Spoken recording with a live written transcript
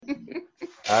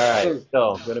All right,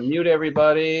 so I'm going to mute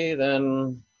everybody,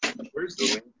 then Where's the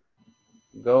link?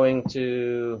 going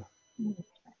to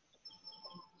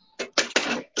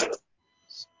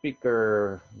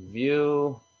speaker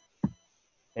view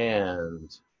and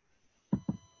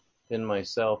pin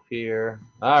myself here.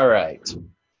 All right.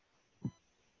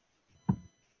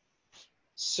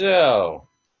 So,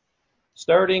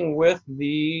 starting with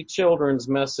the children's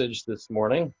message this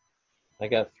morning, I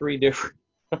got three different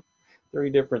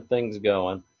things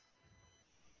going.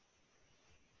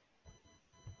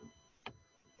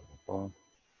 Well,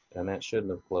 and that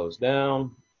shouldn't have closed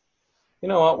down. You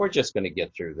know what? We're just going to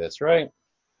get through this, right?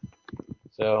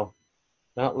 So,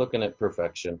 not looking at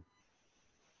perfection.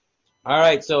 All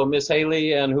right, so Miss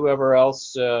Haley and whoever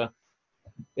else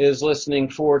is listening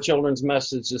for children's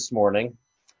message this morning,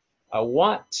 I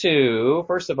want to,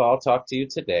 first of all, talk to you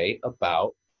today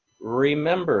about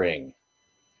remembering.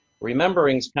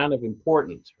 Remembering is kind of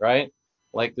important, right?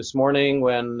 Like this morning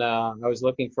when I was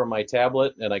looking for my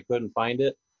tablet and I couldn't find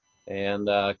it and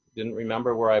didn't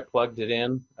remember where I plugged it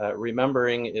in.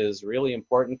 Remembering is really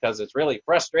important because it's really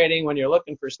frustrating when you're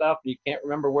looking for stuff and you can't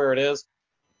remember where it is.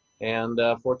 And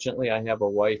fortunately, I have a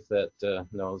wife that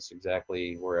knows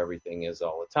exactly where everything is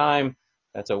all the time.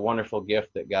 That's a wonderful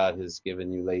gift that God has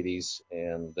given you, ladies.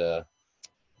 And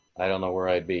I don't know where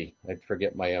I'd be. I'd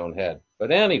forget my own head.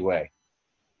 But anyway,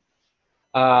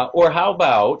 or how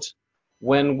about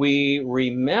when we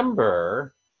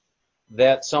remember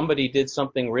that somebody did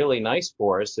something really nice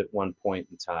for us at one point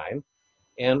in time?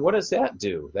 And what does that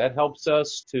do? That helps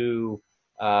us to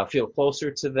feel closer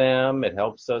to them. It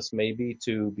helps us maybe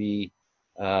to be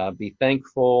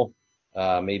thankful,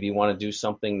 maybe want to do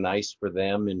something nice for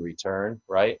them in return,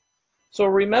 right? So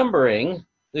remembering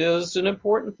is an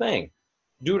important thing.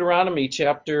 Deuteronomy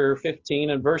chapter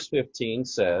 15 and verse 15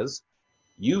 says,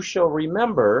 "You shall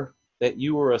remember that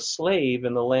you were a slave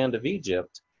in the land of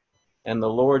Egypt, and the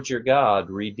Lord your God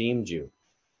redeemed you."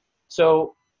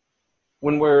 So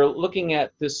when we're looking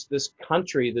at this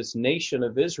country, this nation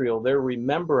of Israel, they're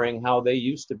remembering how they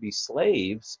used to be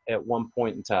slaves at one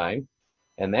point in time.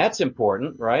 And that's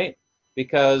important, right?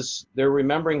 Because they're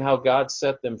remembering how God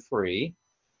set them free.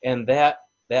 And that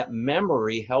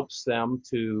memory helps them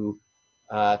to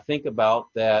think about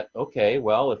that, okay,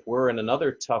 well, if we're in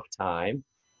another tough time,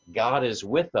 God is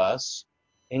with us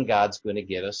and God's going to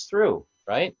get us through,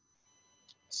 right?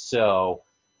 So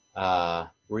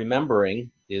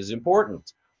remembering is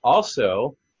important.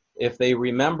 Also, if they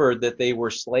remembered that they were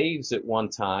slaves at one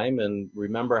time and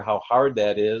remember how hard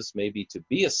that is maybe to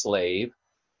be a slave,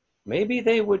 maybe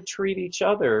they would treat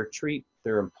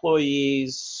their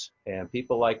employees and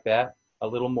people like that a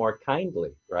little more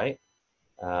kindly, right?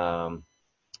 Um,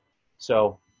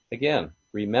 so again,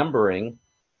 remembering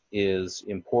is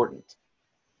important.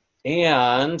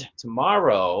 And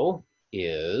tomorrow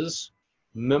is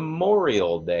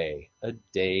Memorial Day, a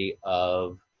day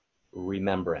of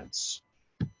remembrance.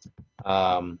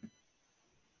 Um,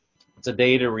 it's a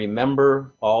day to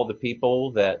remember all the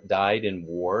people that died in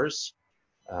wars,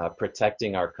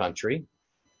 protecting our country.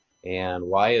 And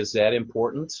why is that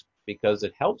important? Because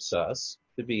it helps us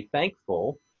to be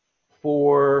thankful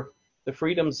for the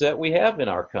freedoms that we have in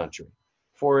our country.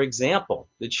 For example,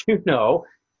 did you know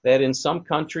that in some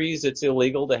countries it's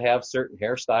illegal to have certain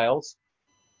hairstyles?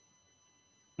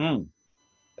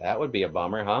 That would be a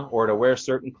bummer, huh? Or to wear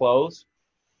certain clothes?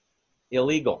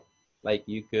 Illegal. Like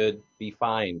you could be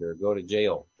fined or go to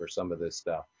jail for some of this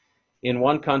stuff. In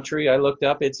one country I looked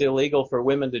up, it's illegal for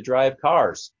women to drive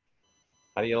cars.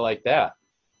 How do you like that?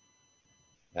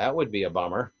 That would be a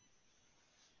bummer.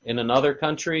 In another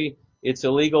country, it's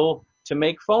illegal to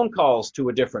make phone calls to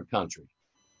a different country.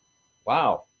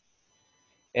 Wow.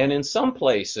 And in some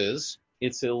places,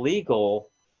 it's illegal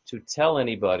to tell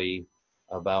anybody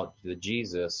about the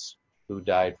Jesus who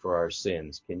died for our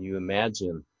sins. Can you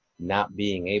imagine not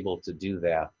being able to do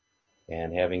that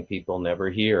and having people never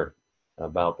hear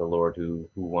about the Lord who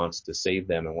wants to save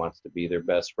them and wants to be their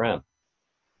best friend?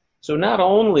 So not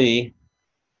only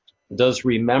does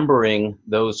remembering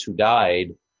those who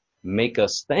died make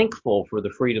us thankful for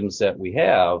the freedoms that we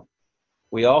have,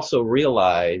 we also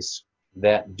realize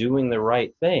that doing the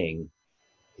right thing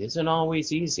isn't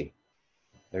always easy.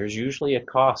 There's usually a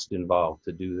cost involved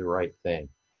to do the right thing.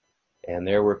 And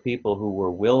there were people who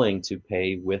were willing to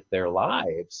pay with their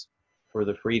lives for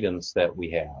the freedoms that we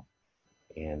have.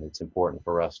 And it's important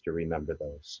for us to remember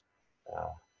those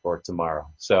for tomorrow.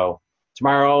 So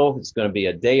tomorrow it's going to be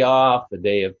a day off, a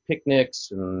day of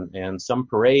picnics, and some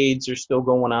parades are still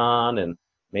going on, and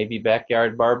maybe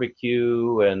backyard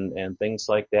barbecue and things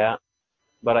like that.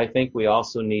 But I think we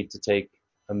also need to take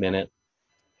a minute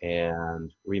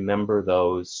and remember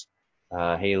those.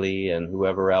 Haley and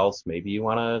whoever else, maybe you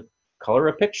want to color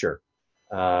a picture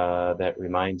that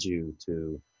reminds you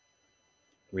to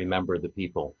remember the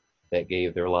people that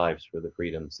gave their lives for the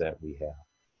freedoms that we have.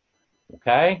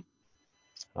 Okay?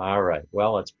 All right.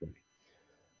 Well, let's pray.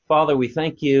 Father, we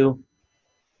thank you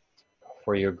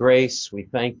for your grace. We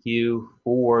thank you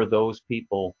for those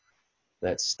people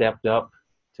that stepped up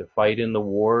to fight in the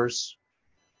wars,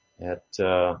 that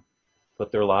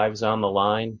put their lives on the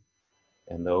line,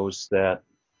 and those that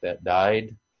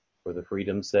died for the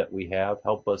freedoms that we have.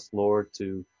 Help us, Lord,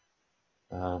 to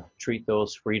treat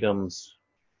those freedoms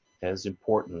as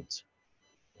important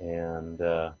and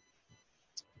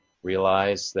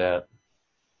realize that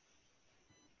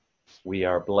we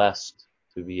are blessed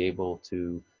to be able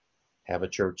to have a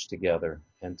church together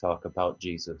and talk about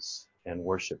Jesus and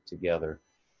worship together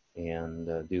and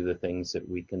do the things that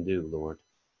we can do, Lord.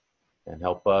 And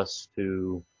help us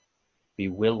to be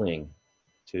willing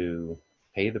to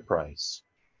pay the price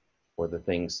for the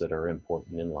things that are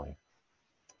important in life.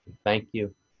 We thank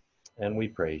you and we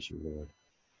praise you, Lord.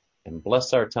 And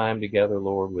bless our time together,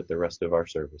 Lord, with the rest of our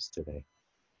service today.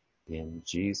 In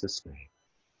Jesus' name.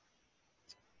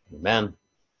 Amen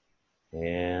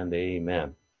and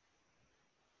amen.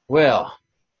 Well,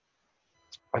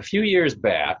 a few years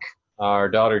back, our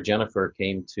daughter Jennifer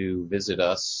came to visit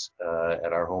us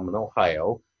at our home in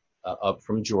Ohio, up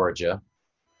from Georgia,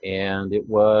 and it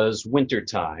was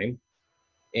wintertime.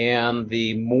 And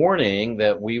the morning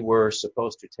that we were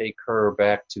supposed to take her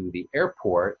back to the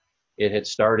airport, it had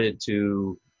started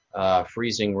to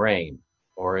freezing rain,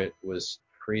 or it was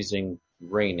freezing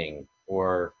raining,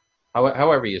 or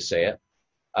however you say it.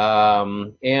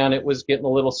 And it was getting a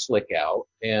little slick out.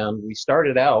 And we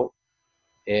started out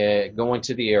going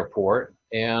to the airport,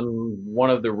 and one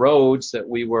of the roads that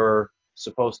we were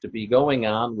supposed to be going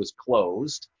on was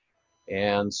closed.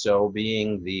 And so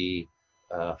being the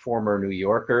former New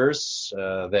Yorkers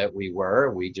that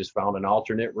we just found an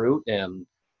alternate route, and,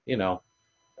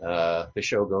 the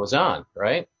show goes on,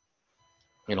 right?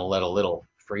 Let a little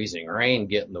freezing rain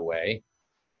get in the way.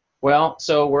 Well,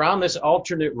 so we're on this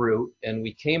alternate route, and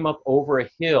we came up over a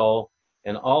hill,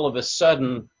 and all of a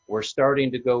sudden we're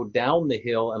starting to go down the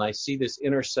hill, and I see this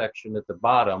intersection at the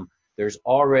bottom. There's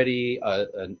already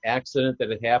an accident that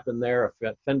had happened there,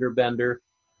 a fender bender,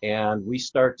 and we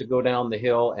start to go down the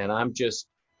hill, and I'm just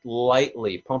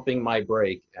lightly pumping my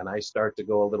brake, and I start to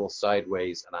go a little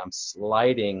sideways, and I'm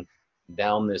sliding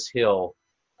down this hill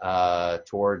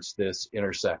towards this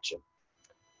intersection.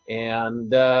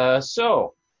 And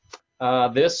so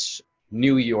this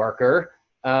New Yorker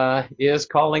is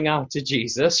calling out to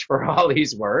Jesus for all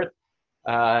he's worth,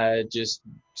 just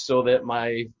so that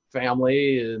my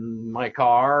family and my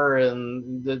car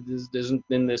and isn't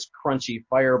in this crunchy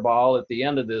fireball at the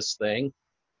end of this thing,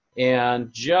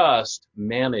 and just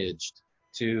managed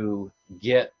to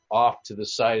get off to the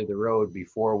side of the road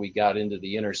before we got into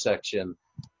the intersection,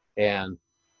 and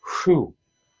whew,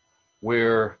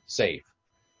 we're safe.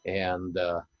 And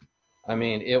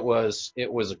it was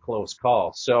a close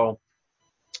call. So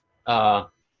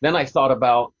then I thought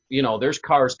about, there's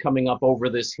cars coming up over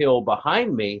this hill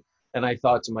behind me, and I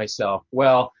thought to myself,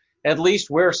 well, at least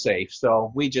we're safe.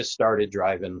 So we just started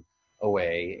driving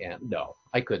away, and no,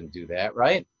 I couldn't do that,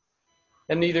 right?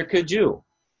 And neither could you.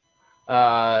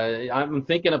 I'm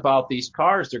thinking about these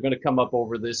cars. They're going to come up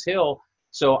over this hill,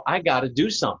 so I got to do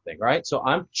something, right? So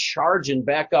I'm charging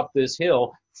back up this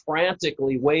hill,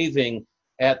 frantically waving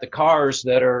at the cars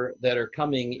that are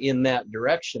coming in that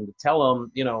direction to tell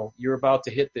them, you're about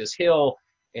to hit this hill,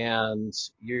 and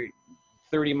you're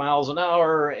 30 miles an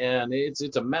hour, and it's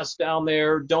a mess down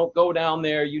there. Don't go down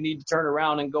there. You need to turn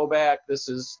around and go back. This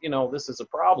is a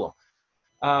problem.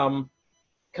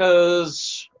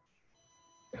 Because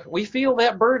we feel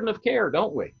that burden of care,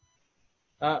 don't we?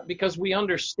 Because we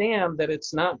understand that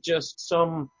it's not just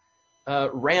some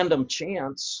random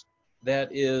chance that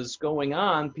is going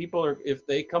on. People if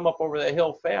they come up over that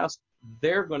hill fast,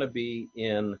 they're going to be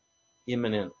in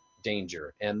imminent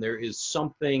danger. And there is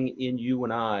something in you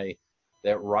and I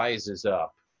that rises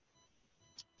up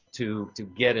to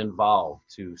get involved,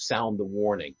 to sound the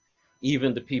warning,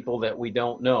 even to people that we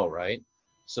don't know, right?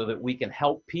 So that we can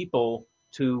help people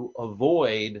to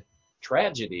avoid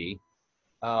tragedy,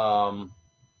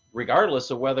 regardless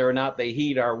of whether or not they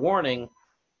heed our warning.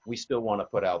 We still want to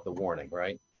put out the warning,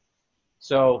 right?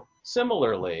 So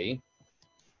similarly,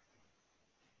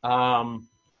 let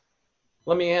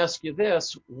me ask you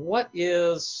this: what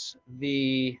is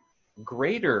the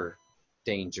greater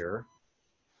danger?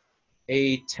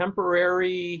 A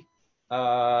temporary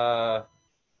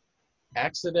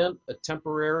accident, a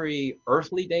temporary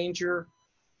earthly danger,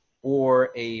 or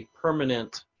a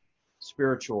permanent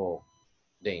spiritual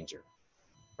danger,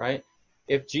 right?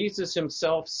 If Jesus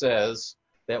himself says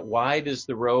that wide is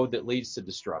the road that leads to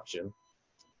destruction,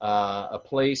 a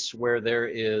place where there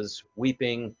is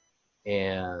weeping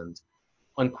and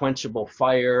unquenchable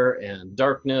fire and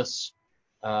darkness,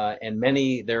 and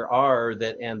many there are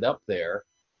that end up there,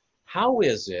 how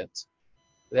is it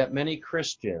that many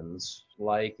Christians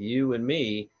like you and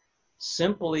me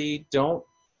simply don't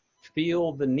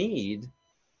feel the need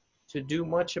to do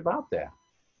much about that?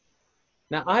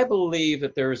 Now, I believe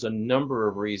that there's a number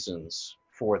of reasons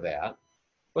for that,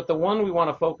 but the one we want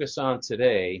to focus on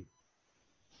today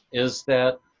is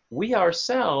that we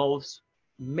ourselves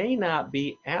may not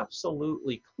be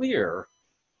absolutely clear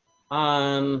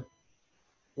on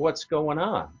what's going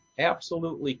on,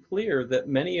 absolutely clear that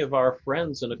many of our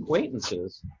friends and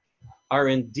acquaintances are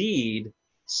indeed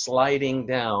sliding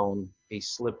down a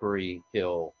slippery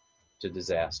hill to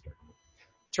disaster.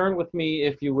 Turn with me,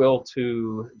 if you will,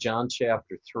 to John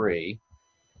chapter 3,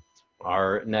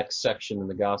 our next section in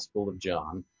the Gospel of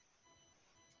John.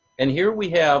 And here we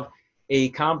have a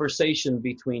conversation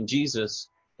between Jesus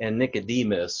and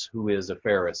Nicodemus, who is a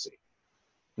Pharisee.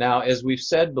 Now, as we've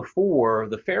said before,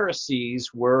 the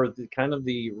Pharisees were kind of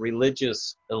the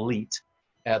religious elite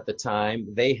at the time.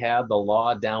 They had the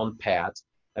law down pat.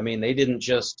 I mean, they didn't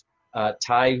just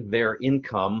tithe their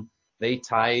income. They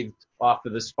tithed off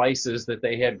of the spices that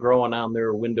they had growing on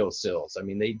their windowsills. I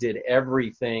mean, they did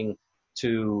everything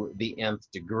to the nth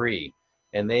degree.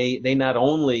 And they not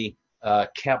only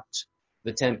kept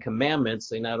the Ten Commandments,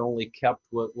 they not only kept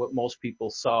what most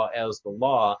people saw as the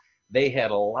law, they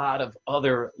had a lot of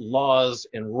other laws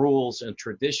and rules and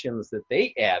traditions that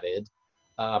they added,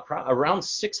 around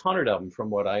 600 of them from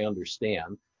what I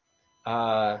understand,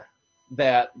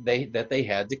 that they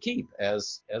had to keep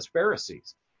as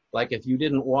Pharisees. Like if you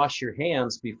didn't wash your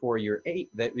hands before you ate,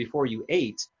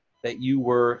 that you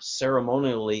were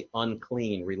ceremonially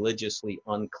unclean, religiously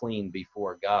unclean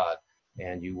before God,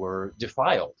 and you were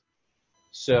defiled.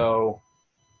 So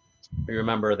you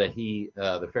remember that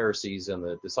the Pharisees and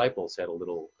the disciples had a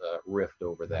little rift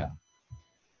over that.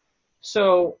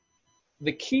 So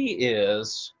the key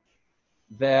is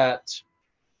that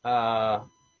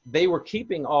they were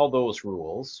keeping all those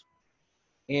rules,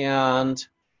 and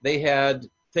they had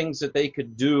things that they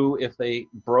could do if they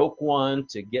broke one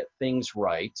to get things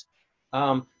right.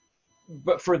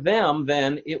 But for them,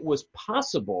 then, it was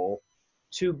possible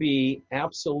to be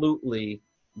absolutely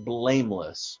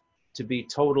blameless, to be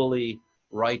totally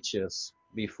righteous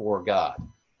before God.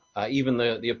 Even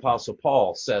the Apostle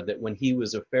Paul said that when he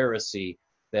was a Pharisee,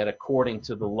 that according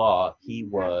to the law, he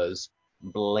was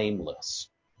blameless.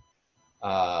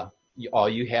 All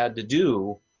you had to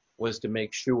do was to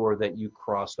make sure that you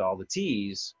crossed all the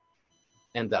T's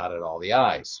and dotted all the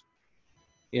I's.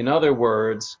 In other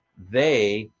words,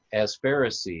 they, as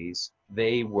Pharisees,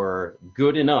 they were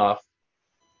good enough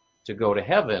to go to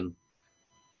heaven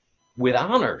with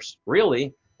honors,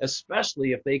 really,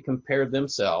 especially if they compared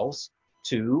themselves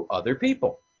to other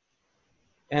people.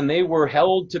 And they were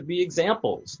held to be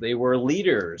examples. They were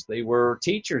leaders. They were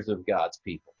teachers of God's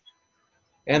people.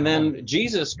 And then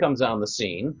Jesus comes on the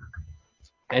scene,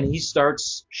 and he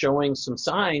starts showing some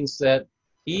signs that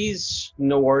he's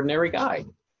no ordinary guy.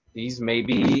 He's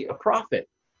maybe a prophet,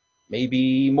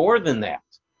 maybe more than that.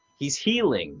 He's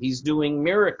healing. He's doing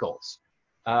miracles.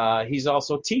 He's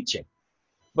also teaching.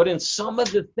 But in some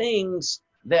of the things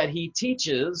that he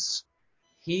teaches,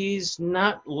 he's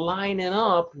not lining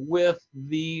up with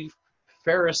the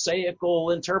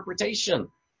Pharisaical interpretation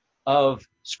of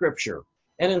Scripture.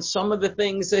 And in some of the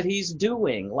things that he's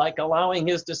doing, like allowing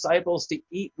his disciples to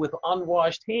eat with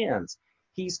unwashed hands,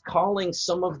 he's calling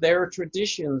some of their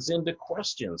traditions into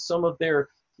question, some of their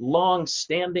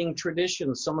long-standing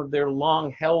traditions, some of their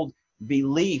long-held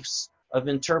beliefs of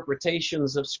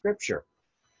interpretations of Scripture.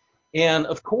 And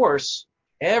of course,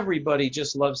 everybody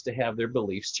just loves to have their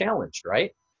beliefs challenged,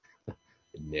 right?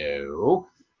 No.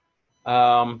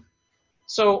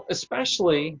 So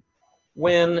especially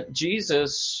when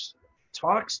Jesus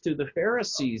talks to the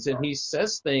Pharisees and he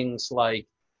says things like,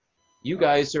 you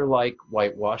guys are like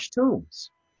whitewashed tombs.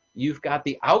 You've got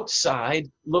the outside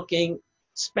looking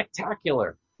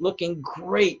spectacular, looking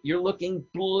great. You're looking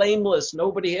blameless.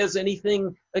 Nobody has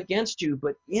anything against you.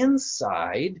 But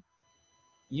inside,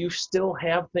 you still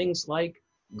have things like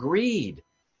greed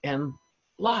and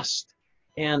lust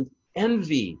and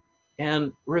envy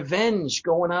and revenge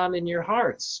going on in your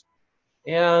hearts.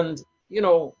 And,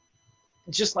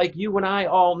 just like you and I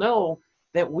all know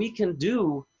that we can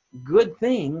do good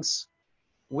things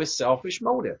with selfish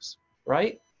motives,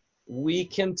 right? We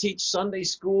can teach Sunday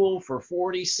school for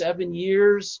 47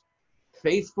 years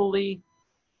faithfully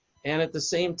and at the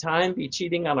same time be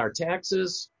cheating on our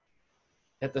taxes,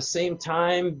 at the same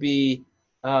time be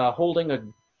holding a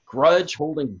grudge,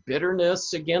 holding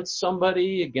bitterness against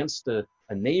somebody, against a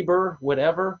neighbor,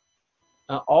 whatever,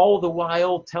 all the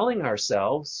while telling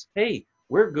ourselves, hey,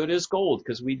 we're good as gold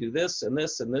because we do this and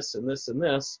this and this and this and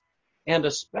this. And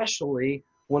especially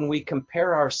when we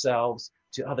compare ourselves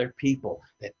to other people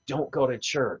that don't go to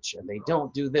church and they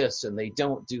don't do this and they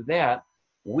don't do that,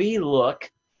 we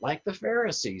look like the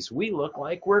Pharisees. We look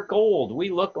like we're gold. We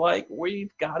look like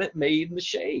we've got it made in the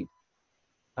shade.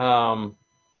 But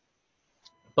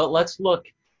let's look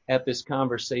at this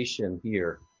conversation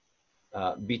here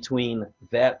between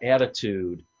that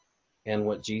attitude and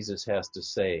what Jesus has to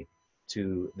say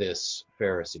to this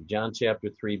Pharisee. John chapter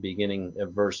 3, beginning at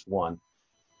verse 1.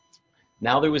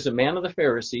 Now there was a man of the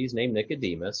Pharisees named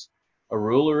Nicodemus, a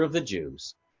ruler of the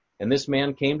Jews. And this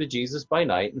man came to Jesus by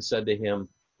night and said to him,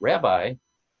 Rabbi,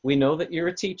 we know that you're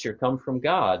a teacher come from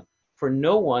God, for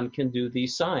no one can do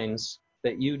these signs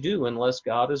that you do unless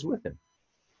God is with him.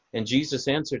 And Jesus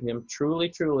answered him, Truly,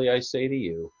 truly, I say to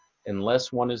you,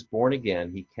 unless one is born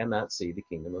again, he cannot see the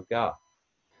kingdom of God.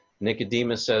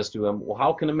 Nicodemus says to him, Well,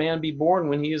 how can a man be born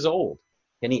when he is old?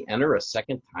 Can he enter a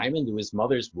second time into his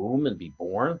mother's womb and be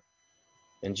born?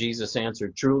 And Jesus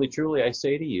answered, Truly, truly, I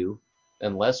say to you,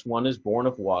 unless one is born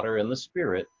of water and the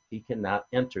Spirit, he cannot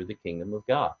enter the kingdom of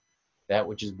God. That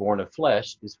which is born of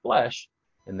flesh is flesh,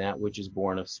 and that which is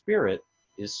born of spirit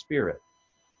is spirit.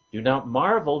 Do not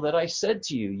marvel that I said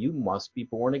to you, you must be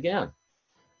born again.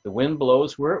 The wind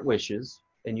blows where it wishes,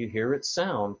 and you hear its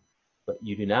sound, but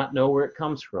you do not know where it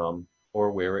comes from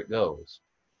or where it goes.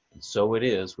 And so it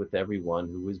is with everyone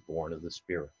who is born of the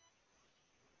Spirit.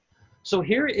 So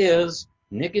here is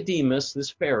Nicodemus,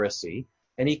 this Pharisee,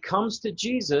 and he comes to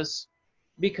Jesus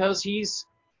because he's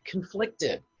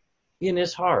conflicted in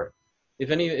his heart. If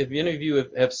any of you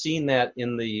have seen that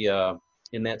in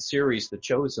that series, The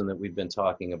Chosen, that we've been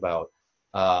talking about,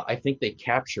 I think they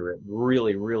capture it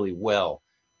really, really well.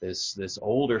 This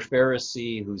older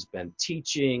Pharisee who's been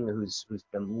teaching, who's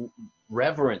been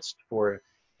reverenced for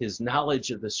his knowledge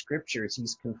of the Scriptures,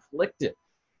 he's conflicted.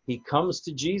 He comes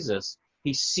to Jesus.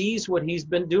 He sees what he's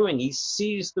been doing. He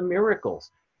sees the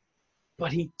miracles,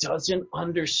 but he doesn't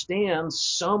understand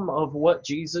some of what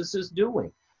Jesus is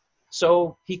doing.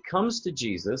 So he comes to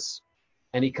Jesus,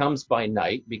 and he comes by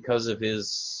night because of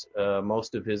his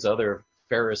most of his other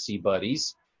Pharisee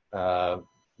buddies.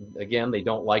 Again, they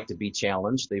don't like to be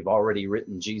challenged. They've already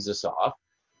written Jesus off.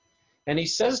 And he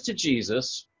says to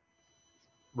Jesus,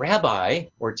 Rabbi,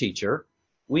 or teacher,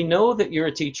 we know that you're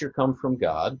a teacher come from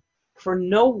God, for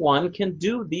no one can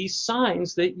do these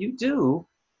signs that you do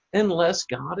unless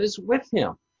God is with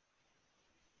him.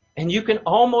 And you can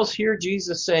almost hear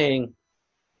Jesus saying,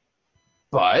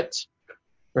 but,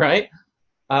 right?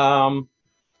 And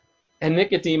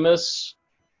Nicodemus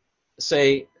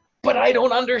say, but I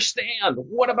don't understand.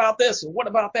 What about this? And what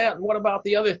about that? And what about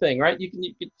the other thing, right? You can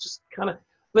just kind of,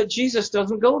 but Jesus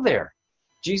doesn't go there.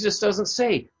 Jesus doesn't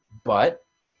say, but.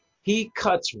 He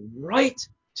cuts right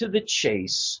to the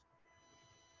chase.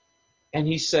 And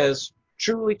he says,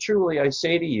 truly, truly, I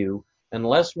say to you,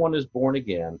 unless one is born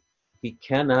again, he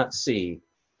cannot see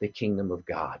the kingdom of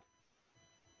God.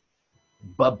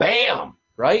 Ba-bam,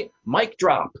 right? Mic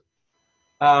drop.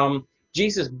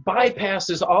 Jesus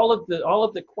bypasses all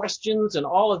of the questions and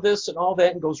all of this and all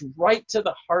that and goes right to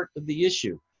the heart of the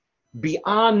issue.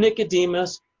 Beyond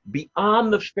Nicodemus,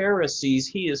 beyond the Pharisees,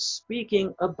 he is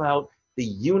speaking about the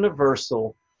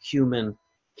universal human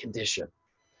condition.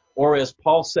 Or as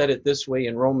Paul said it this way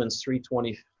in Romans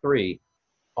 3:23,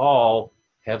 all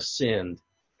have sinned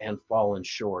and fallen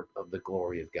short of the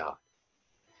glory of God.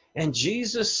 And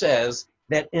Jesus says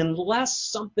that unless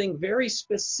something very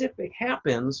specific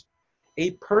happens,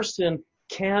 a person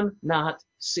cannot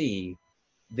see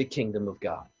the kingdom of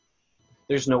God.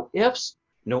 There's no ifs,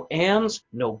 no ands,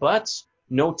 no buts,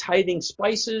 no tithing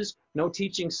spices, no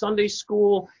teaching Sunday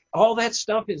school. All that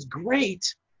stuff is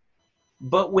great,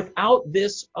 but without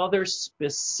this other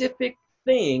specific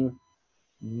thing,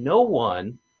 no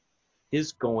one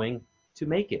is going to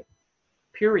make it,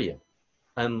 period.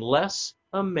 Unless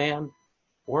a man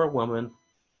or a woman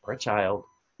or a child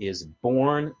is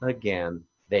born again,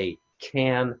 they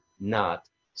cannot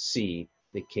see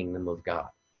the kingdom of God.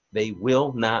 They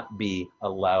will not be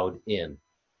allowed in,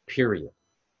 period.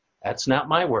 That's not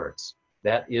my words.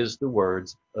 That is the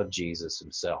words of Jesus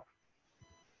himself.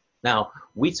 Now,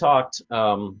 we talked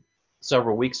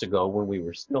several weeks ago when we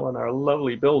were still in our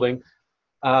lovely building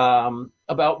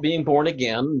about being born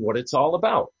again, what it's all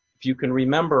about. If you can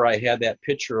remember, I had that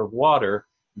pitcher of water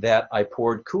that I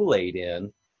poured Kool-Aid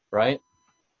in, right?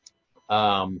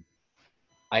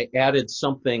 I added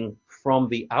something from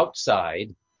the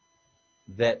outside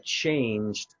that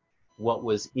changed what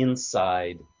was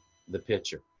inside the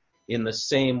pitcher. In the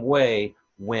same way,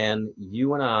 when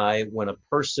you and I, when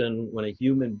a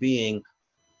human being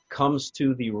comes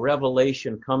to the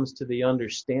revelation, comes to the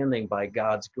understanding by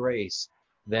God's grace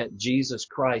that Jesus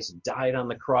Christ died on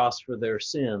the cross for their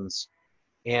sins,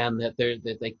 and that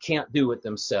they can't do it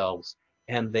themselves,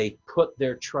 and they put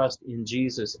their trust in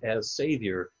Jesus as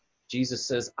Savior, Jesus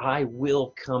says, I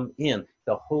will come in.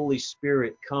 The Holy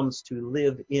Spirit comes to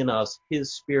live in us.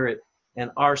 His Spirit and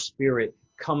our spirit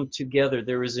come together.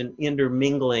 There is an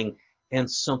intermingling, and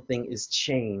something is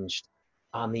changed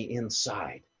on the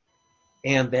inside.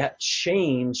 And that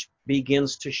change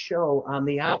begins to show on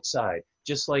the outside.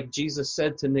 Just like Jesus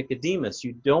said to Nicodemus,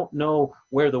 you don't know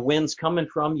where the wind's coming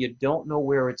from, you don't know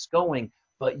where it's going,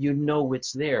 but you know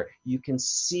it's there. You can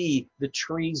see the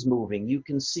trees moving, you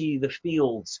can see the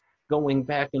fields going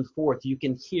back and forth, you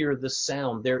can hear the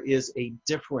sound. There is a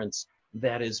difference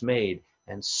that is made.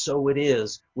 And so it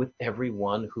is with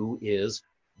everyone who is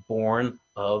born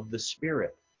of the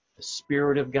Spirit. The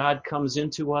Spirit of God comes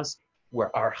into us,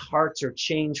 where our hearts are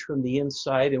changed from the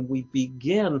inside, and we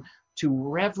begin to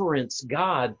reverence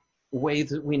God ways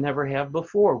that we never have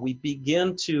before. We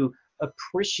begin to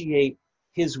appreciate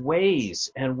his ways,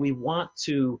 and we want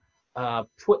to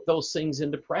put those things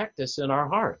into practice in our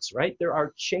hearts, right? There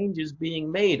are changes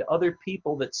being made. Other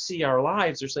people that see our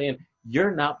lives are saying,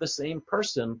 you're not the same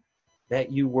person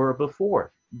that you were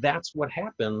before. That's what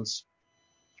happens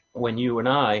when you and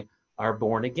I are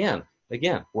born again.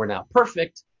 Again, we're not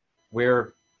perfect.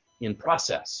 We're in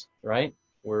process, right?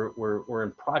 We're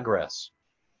in progress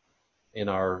in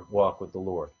our walk with the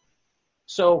Lord.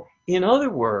 So, in other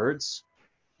words,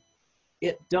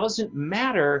 it doesn't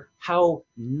matter how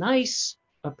nice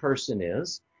a person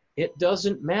is. It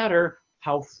doesn't matter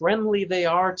how friendly they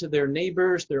are to their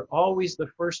neighbors. They're always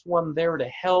the first one there to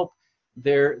help.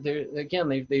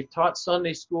 They've taught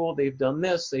Sunday school. They've done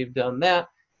this. They've done that.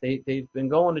 They've been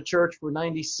going to church for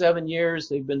 97 years.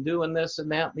 They've been doing this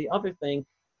and that and the other thing.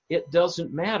 It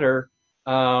doesn't matter.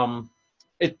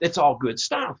 It's all good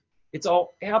stuff. It's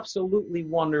all absolutely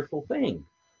wonderful thing.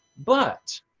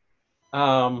 But,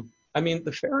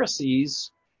 the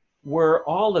Pharisees were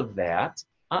all of that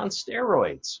on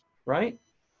steroids, right?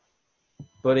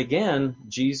 But again,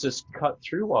 Jesus cut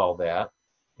through all that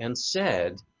and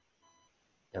said,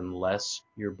 unless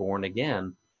you're born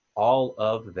again, all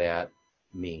of that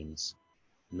means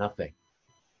nothing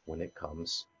when it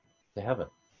comes to heaven.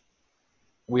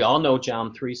 We all know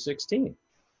John 3:16.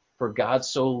 For God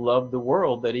so loved the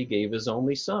world that he gave his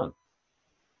only son.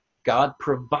 God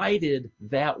provided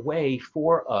that way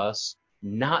for us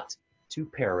not to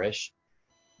perish,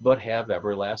 but have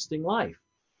everlasting life.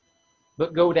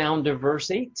 But go down to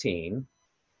verse 18.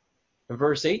 And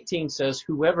verse 18 says,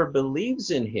 whoever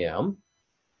believes in him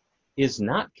is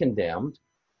not condemned,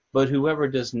 but whoever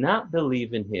does not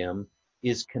believe in him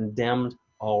is condemned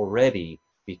already,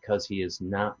 because he has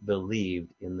not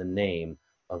believed in the name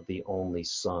of the only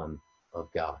Son of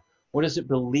God. What does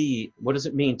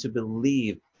it mean to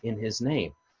believe in his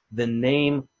name? The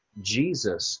name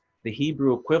Jesus, the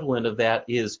Hebrew equivalent of that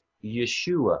is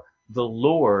Yeshua. The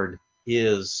Lord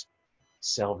is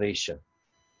salvation.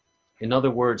 In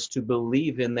other words, to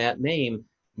believe in that name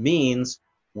means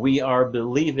we are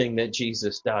believing that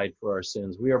Jesus died for our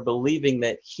sins. We are believing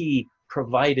that he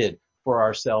provided for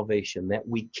our salvation, that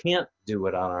we can't do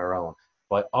it on our own.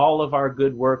 But all of our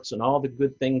good works and all the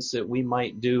good things that we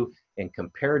might do, and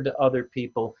compared to other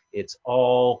people, it's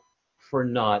all for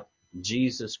naught.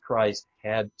 Jesus Christ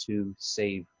had to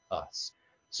save us.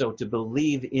 So to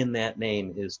believe in that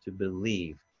name is to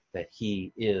believe that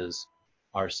he is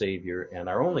our Savior and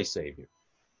our only Savior.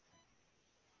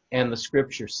 And the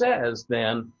scripture says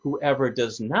then, whoever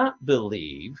does not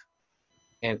believe,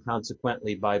 and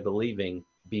consequently by believing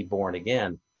be born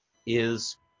again,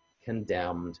 is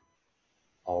condemned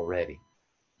already.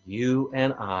 You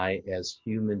and I, as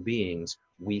human beings,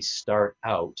 we start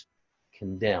out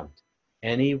condemned.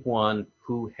 Anyone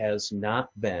who has not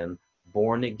been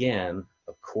born again,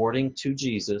 according to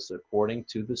Jesus, according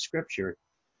to the scripture,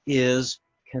 is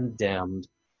condemned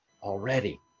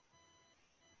already.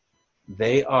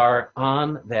 They are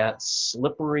on that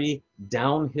slippery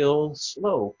downhill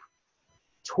slope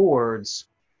towards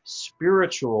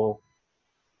spiritual,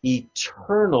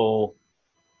 eternal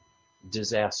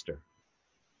disaster.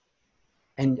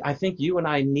 And I think you and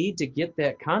I need to get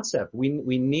that concept. We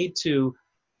need to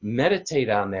meditate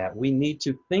on that. We need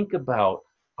to think about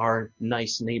our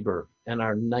nice neighbor and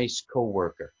our nice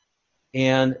coworker.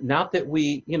 And not that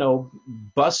we,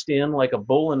 bust in like a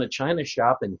bull in a china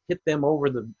shop and hit them over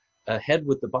the head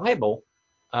with the Bible,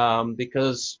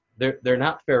 because they're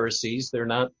not Pharisees. They're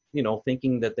not,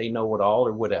 thinking that they know it all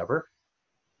or whatever.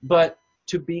 But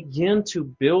to begin to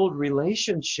build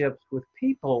relationships with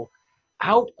people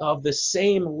out of the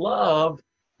same love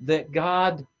that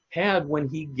God had when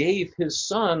he gave his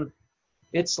son.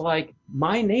 It's like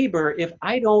my neighbor, if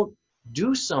I don't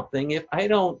do something, if I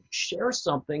don't share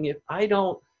something, if I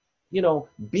don't,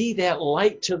 be that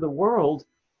light to the world,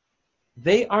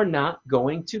 they are not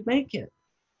going to make it.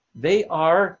 They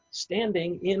are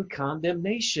standing in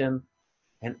condemnation,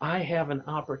 and I have an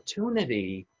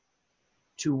opportunity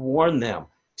to warn them,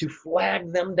 to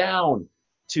flag them down,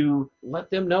 to let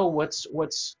them know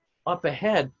what's up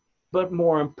ahead, but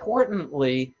more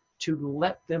importantly, to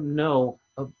let them know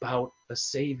about a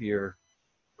Savior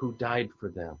who died for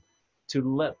them, to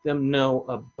let them know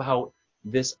about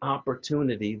this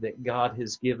opportunity that God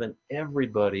has given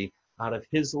everybody out of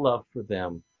his love for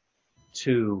them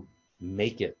to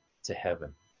make it to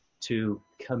heaven, to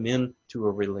come into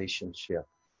a relationship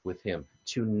with him,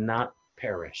 to not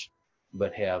perish,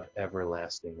 but have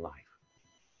everlasting life.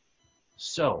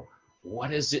 So,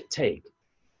 what does it take?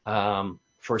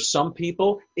 For some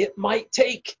people, it might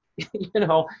take,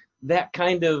 that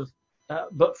kind of,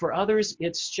 but for others,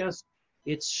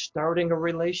 it's starting a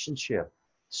relationship,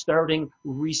 starting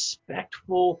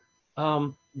respectful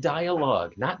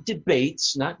dialogue, not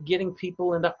debates, not getting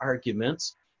people into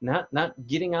arguments, not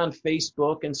getting on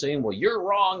Facebook and saying, well, you're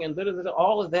wrong, and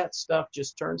all of that stuff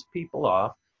just turns people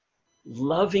off.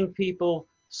 Loving people,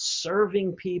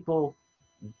 serving people,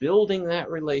 building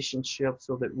that relationship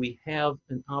so that we have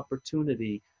an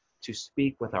opportunity to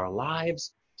speak with our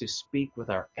lives, to speak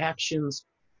with our actions,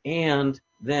 and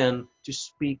then to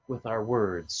speak with our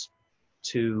words,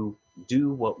 to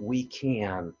do what we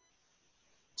can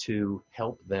to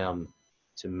help them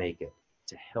to make it,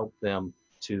 to help them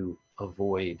to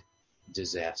avoid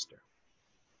disaster.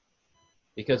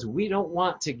 Because we don't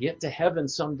want to get to heaven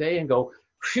someday and go,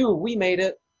 phew, we made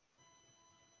it,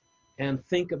 and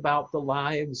think about the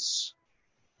lives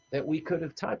that we could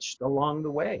have touched along the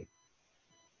way.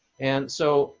 And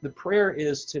so the prayer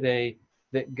is today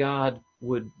that God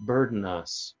would burden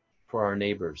us for our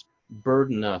neighbors,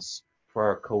 burden us for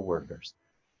our coworkers.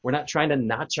 We're not trying to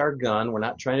notch our gun. We're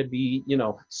not trying to be,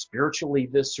 spiritually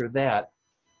this or that,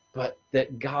 but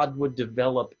that God would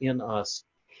develop in us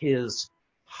his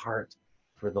heart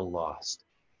for the lost.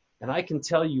 And I can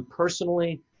tell you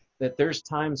personally that there's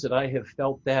times that I have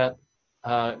felt that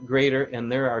greater,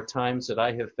 and there are times that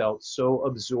I have felt so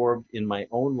absorbed in my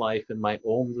own life, in my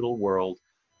own little world,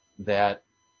 that,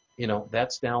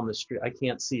 that's down the street. I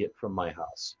can't see it from my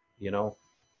house,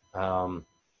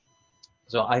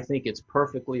 So I think it's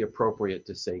perfectly appropriate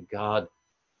to say, God,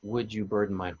 would you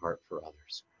burden my heart for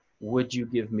others? Would you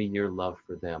give me your love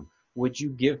for them? Would you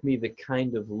give me the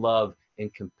kind of love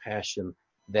and compassion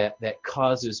that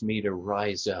causes me to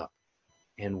rise up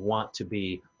and want to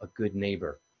be a good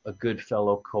neighbor, a good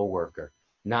fellow coworker,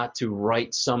 not to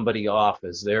write somebody off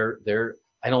as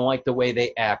I don't like the way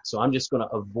they act, so I'm just going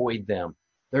to avoid them.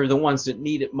 They're the ones that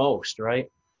need it most,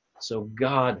 right? So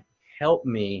God, help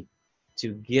me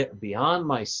to get beyond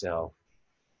myself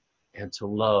and to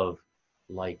love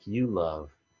like you love,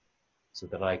 so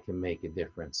that I can make a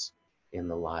difference in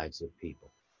the lives of people.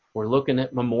 We're looking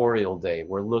at Memorial Day.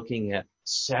 We're looking at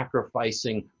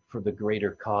sacrificing for the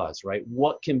greater cause, right?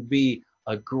 What can be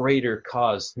a greater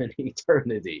cause than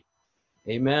eternity?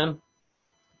 Amen?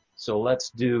 So let's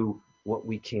do what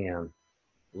we can.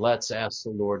 Let's ask the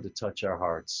Lord to touch our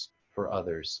hearts for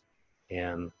others,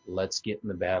 and let's get in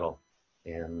the battle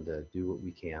and do what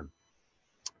we can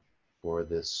for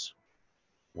this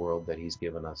world that he's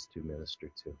given us to minister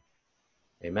to.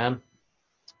 Amen?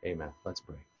 Amen. Let's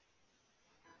pray.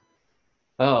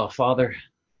 Oh, Father,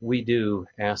 we do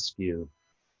ask you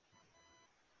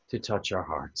to touch our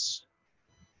hearts.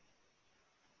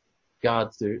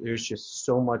 God, there's just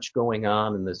so much going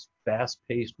on in this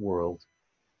fast-paced world,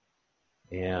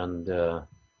 and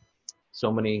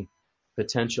so many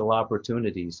potential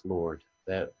opportunities, Lord,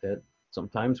 that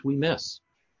sometimes we miss,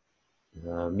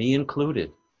 me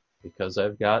included, because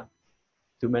I've got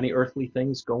too many earthly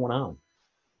things going on.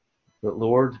 But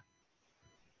Lord,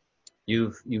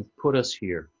 you've put us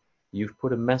here. You've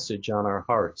put a message on our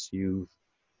hearts. You've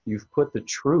put the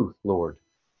truth, Lord,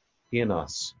 in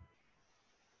us.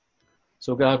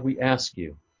 So God, we ask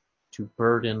you to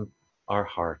burden our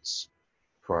hearts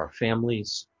for our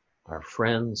families, our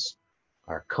friends,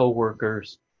 our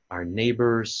coworkers, our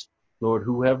neighbors, Lord,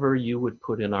 whoever you would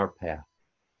put in our path.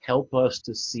 Help us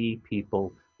to see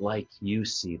people like you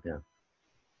see them,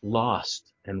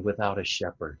 lost and without a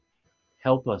shepherd.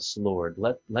 Help us, Lord.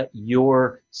 Let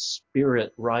your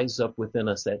spirit rise up within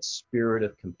us, that spirit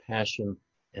of compassion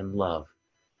and love,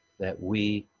 that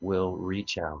we will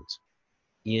reach out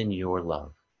in your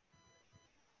love.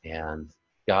 And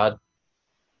God,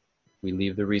 we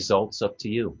leave the results up to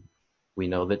you. We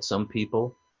know that some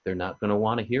people, they're not going to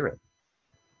want to hear it.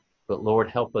 But Lord,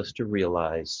 help us to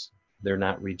realize they're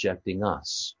not rejecting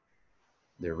us.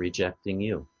 They're rejecting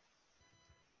you.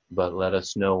 But let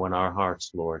us know in our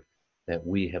hearts, Lord, that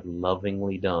we have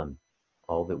lovingly done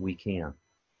all that we can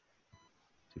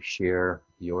to share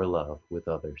your love with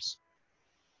others.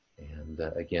 And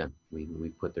again, we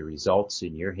put the results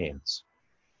in your hands.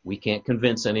 We can't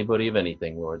convince anybody of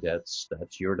anything, Lord. That's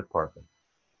your department.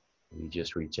 We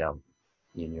just reach out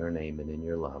in your name and in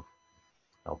your love.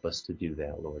 Help us to do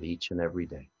that, Lord, each and every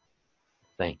day.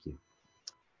 Thank you.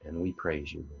 And we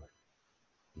praise you,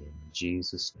 Lord. In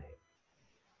Jesus'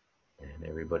 name. And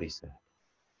everybody said,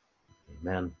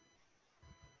 amen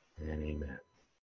and amen.